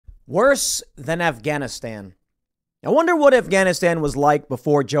Worse than Afghanistan. I wonder what Afghanistan was like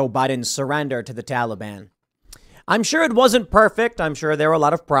before Joe Biden's surrender to the Taliban. I'm sure it wasn't perfect. I'm sure there were a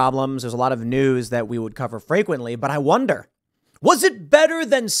lot of problems. There's a lot of news that we would cover frequently. But I wonder, was it better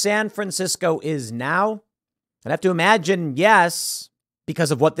than San Francisco is now? I'd have to imagine yes, because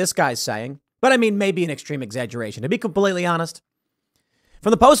of what this guy's saying. But I mean, maybe an extreme exaggeration, to be completely honest.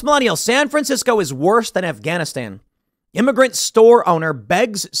 From the post-millennial, San Francisco is worse than Afghanistan. Immigrant store owner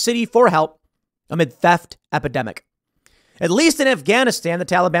begs city for help amid theft epidemic. At least in Afghanistan, the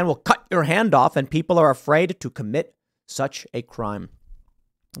Taliban will cut your hand off and people are afraid to commit such a crime.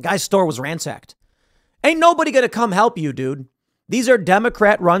 The guy's store was ransacked. Ain't nobody going to come help you, dude. These are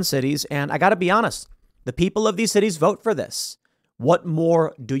Democrat-run cities, and I got to be honest, the people of these cities vote for this. What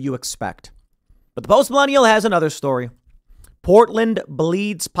more do you expect? But the post-millennial has another story. Portland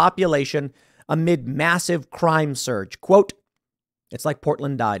bleeds population amid massive crime surge. Quote, it's like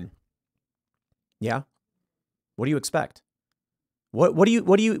Portland died. Yeah. What do you expect? What do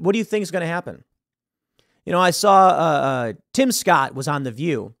you think is going to happen? You know, I saw Tim Scott was on The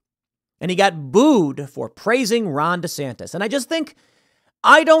View and he got booed for praising Ron DeSantis. And I just think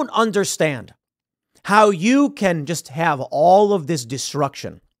I don't understand how you can just have all of this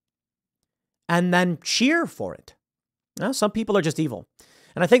destruction and then cheer for it. Now, some people are just evil.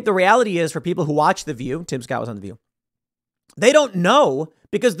 And I think the reality is for people who watch The View, Tim Scott was on The View, they don't know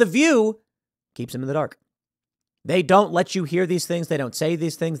because The View keeps them in the dark. They don't let you hear these things. They don't say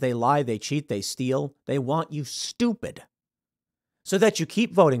these things. They lie, they cheat, they steal. They want you stupid so that you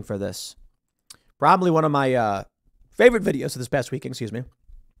keep voting for this. Probably one of my favorite videos of this past weekend,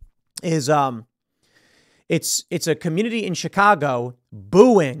 is it's a community in Chicago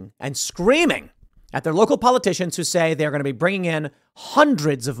booing and screaming at their local politicians who say they're going to be bringing in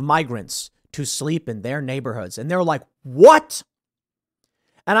hundreds of migrants to sleep in their neighborhoods. And they're like, what?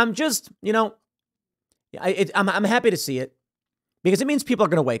 And I'm just, you know, I'm happy to see it because it means people are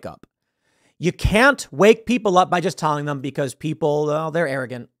going to wake up. You can't wake people up by just telling them because people, well, they're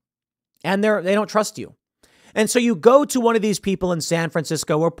arrogant and they don't trust you. And so you go to one of these people in San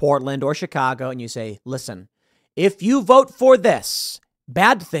Francisco or Portland or Chicago and you say, listen, if you vote for this,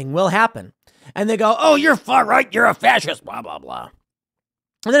 bad thing will happen. And they go, oh, you're far right. You're a fascist, blah, blah, blah.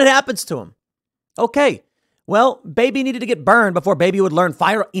 And then it happens to them. Okay, well, baby needed to get burned before baby would learn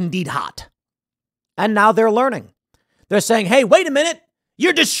fire indeed hot. And now they're learning. They're saying, hey, wait a minute.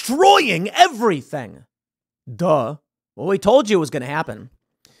 You're destroying everything. Duh. Well, we told you it was going to happen.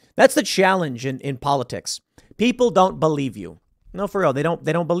 That's the challenge in politics. People don't believe you. No, for real. They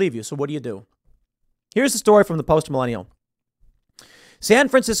don't believe you. So what do? Here's the story from the post-millennial. San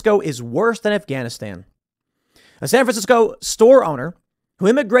Francisco is worse than Afghanistan. A San Francisco store owner who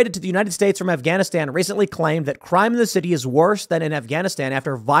immigrated to the United States from Afghanistan recently claimed that crime in the city is worse than in Afghanistan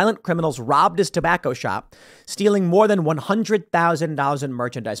after violent criminals robbed his tobacco shop, stealing more than $100,000 in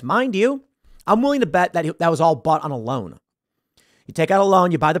merchandise. Mind you, I'm willing to bet that that was all bought on a loan. You take out a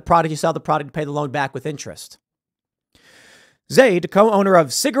loan, you buy the product, you sell the product, you pay the loan back with interest. Zaid, co-owner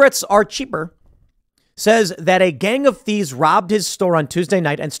of Cigarettes Are Cheaper, says that a gang of thieves robbed his store on Tuesday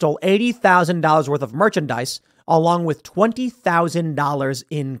night and stole $80,000 worth of merchandise, along with $20,000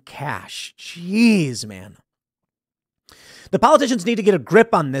 in cash. Jeez, man. The politicians need to get a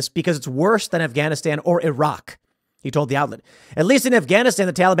grip on this because it's worse than Afghanistan or Iraq, he told the outlet. At least in Afghanistan,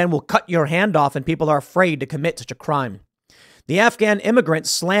 the Taliban will cut your hand off and people are afraid to commit such a crime. The Afghan immigrant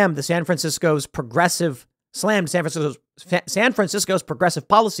slammed San Francisco's progressive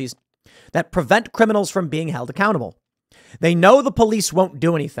policies that prevent criminals from being held accountable. They know the police won't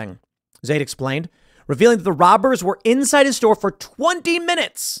do anything, Zaid explained, revealing that the robbers were inside his store for 20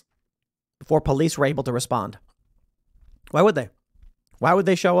 minutes before police were able to respond. Why would they? Why would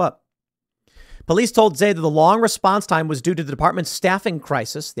they show up? Police told Zaid that the long response time was due to the department's staffing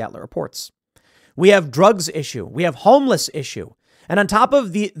crisis, the outlet reports. We have drugs issue. We have homeless issue. And on top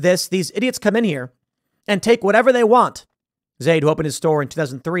of this, these idiots come in here and take whatever they want. Zaid, who opened his store in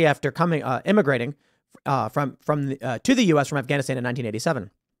 2003 after immigrating to the U.S. from Afghanistan in 1987.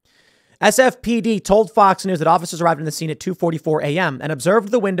 SFPD told Fox News that officers arrived on the scene at 2:44 a.m. and observed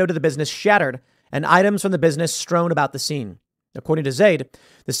the window to the business shattered and items from the business strewn about the scene. According to Zaid,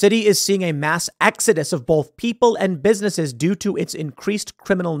 the city is seeing a mass exodus of both people and businesses due to its increased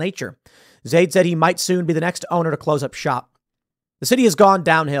criminal nature. Zaid said he might soon be the next owner to close up shop. The city has gone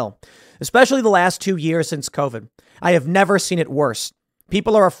downhill, especially the last 2 years since COVID. I have never seen it worse.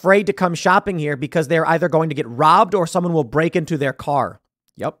 People are afraid to come shopping here because they're either going to get robbed or someone will break into their car.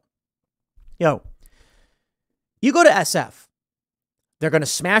 Yep. Yo, you go to SF. They're going to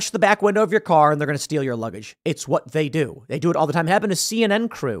smash the back window of your car and they're going to steal your luggage. It's what they do. They do it all the time. It happened to CNN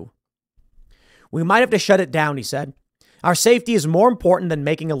crew We might have to shut it down, he said. Our safety is more important than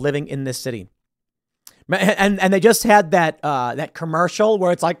making a living in this city. And they just had that commercial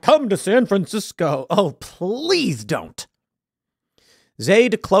where it's like, come to San Francisco. Oh, please don't.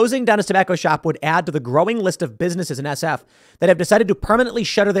 Zaid closing down his tobacco shop would add to the growing list of businesses in SF that have decided to permanently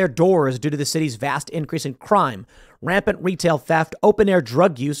shutter their doors due to the city's vast increase in crime, rampant retail theft, open-air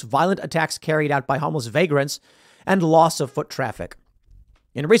drug use, violent attacks carried out by homeless vagrants, and loss of foot traffic.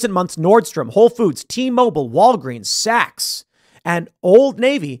 In recent months, Nordstrom, Whole Foods, T-Mobile, Walgreens, Saks, and Old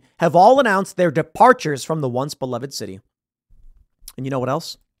Navy have all announced their departures from the once beloved city. And you know what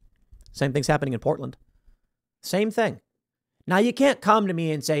else? Same thing's happening in Portland. Same thing. Now, you can't come to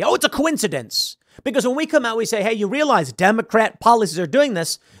me and say, oh, it's a coincidence. Because when we come out, we say, hey, you realize Democrat policies are doing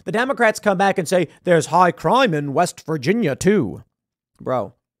this. The Democrats come back and say, there's high crime in West Virginia, too.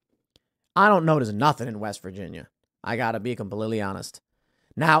 Bro, I don't notice nothing in West Virginia. I got to be completely honest.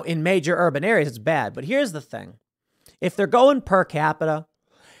 Now, in major urban areas, it's bad. But here's the thing. If they're going per capita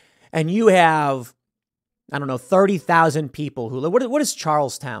and you have, I don't know, 30,000 people who live, what is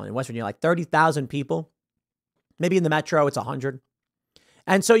Charlestown in West Virginia? Like 30,000 people? Maybe in the metro, it's 100.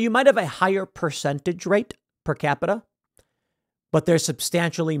 And so you might have a higher percentage rate per capita, but there's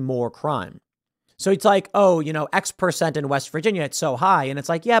substantially more crime. So it's like, oh, you know, X percent in West Virginia, it's so high. And it's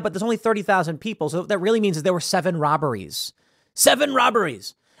like, yeah, but there's only 30,000 people. So that really means that there were 7 robberies. 7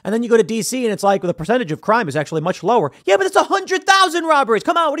 robberies. And then you go to D.C. and it's like, well, the percentage of crime is actually much lower. Yeah, but it's 100,000 robberies.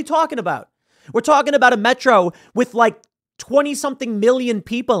 Come on, what are you talking about? We're talking about a metro with like 20-something million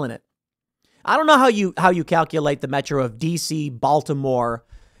people in it. I don't know how you calculate the metro of D.C., Baltimore,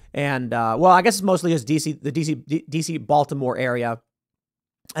 and, well, I guess it's mostly just D.C., the D.C., Baltimore area.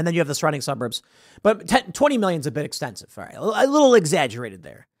 And then you have the surrounding suburbs. But 20 million is a bit extensive. All right, a little exaggerated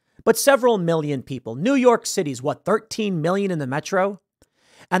there. But several million people. New York City's, 13 million in the metro?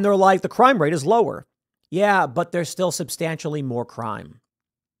 And they're like, the crime rate is lower. Yeah, but there's still substantially more crime.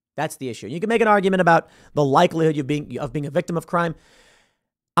 That's the issue. You can make an argument about the likelihood of being a victim of crime.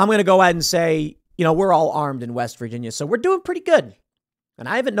 I'm going to go ahead and say, you know, we're all armed in West Virginia, so we're doing pretty good. And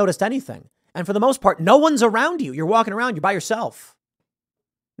I haven't noticed anything. And for the most part, no one's around you. You're walking around, you're by yourself.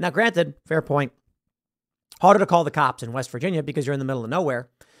 Now, granted, fair point. Harder to call the cops in West Virginia because you're in the middle of nowhere.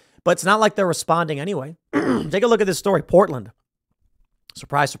 But it's not like they're responding anyway. Take a look at this story. Portland.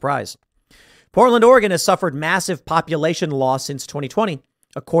 Surprise, surprise. Portland, Oregon has suffered massive population loss since 2020,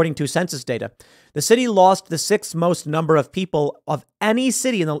 according to census data. The city lost the 6th most number of people of any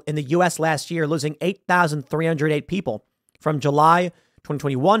city in the U.S. last year, losing 8,308 people from July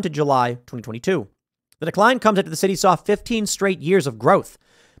 2021 to July 2022. The decline comes after the city saw 15 straight years of growth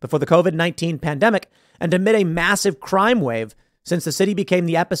before the COVID-19 pandemic and amid a massive crime wave since the city became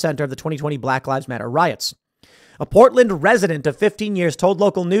the epicenter of the 2020 Black Lives Matter riots. A Portland resident of 15 years told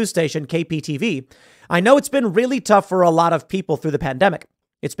local news station KPTV, I know it's been really tough for a lot of people through the pandemic.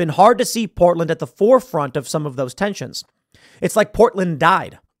 It's been hard to see Portland at the forefront of some of those tensions. It's like Portland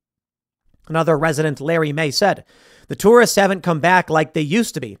died. Another resident, Larry May, said, the tourists haven't come back like they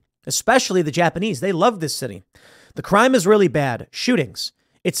used to be, especially the Japanese. They love this city. The crime is really bad. Shootings.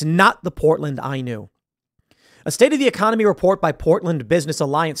 It's not the Portland I knew. A State of the Economy report by Portland Business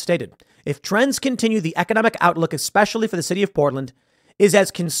Alliance stated, if trends continue, the economic outlook, especially for the city of Portland, is as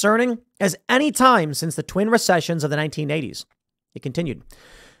concerning as any time since the twin recessions of the 1980s. It continued.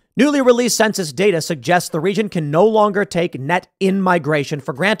 Newly released census data suggests the region can no longer take net in-migration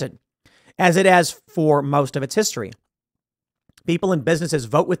for granted, as it has for most of its history. People and businesses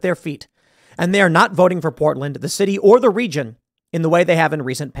vote with their feet, and they are not voting for Portland, the city, or the region in the way they have in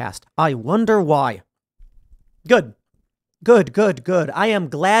recent past. I wonder why. Good. I am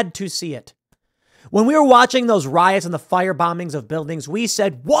glad to see it. When we were watching those riots and the fire bombings of buildings, we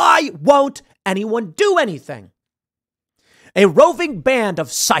said, why won't anyone do anything? A roving band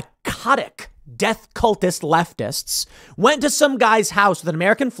of psychotic death cultist leftists went to some guy's house with an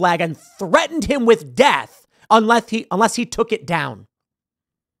American flag and threatened him with death unless he took it down.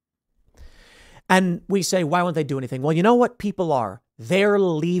 And we say, why won't they do anything? Well, you know what people are? They're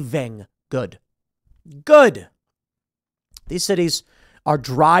leaving. Good. These cities are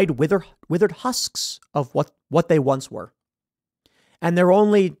dried, withered husks of what they once were. And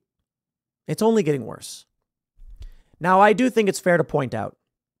it's only getting worse. Now, I do think it's fair to point out,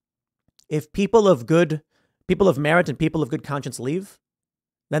 if people of merit and people of good conscience leave,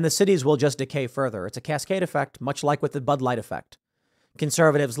 then the cities will just decay further. It's a cascade effect, much like with the Bud Light effect.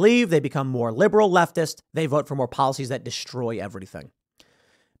 Conservatives leave, they become more liberal leftist, they vote for more policies that destroy everything.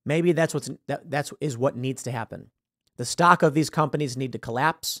 Maybe that's what needs to happen. The stock of these companies need to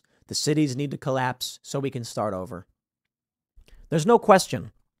collapse. The cities need to collapse so we can start over. There's no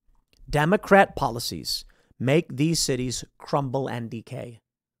question. Democrat policies make these cities crumble and decay.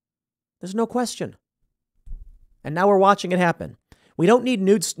 There's no question. And now we're watching it happen. We don't need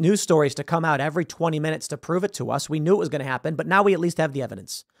news stories to come out every 20 minutes to prove it to us. We knew it was going to happen, but now we at least have the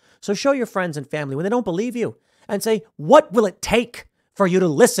evidence. So show your friends and family when they don't believe you and say, what will it take for you to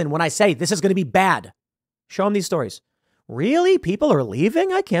listen when I say this is going to be bad? Show them these stories. Really? People are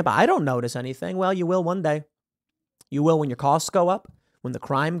leaving? I don't notice anything. Well, you will one day. You will when your costs go up, when the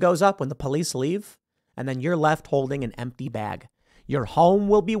crime goes up, when the police leave, and then you're left holding an empty bag. Your home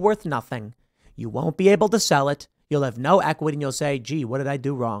will be worth nothing. You won't be able to sell it. You'll have no equity and you'll say, gee, what did I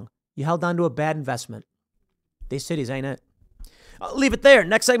do wrong? You held on to a bad investment. These cities ain't it. I'll leave it there.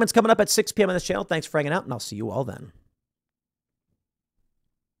 Next segment's coming up at 6 p.m. on this channel. Thanks for hanging out, and I'll see you all then.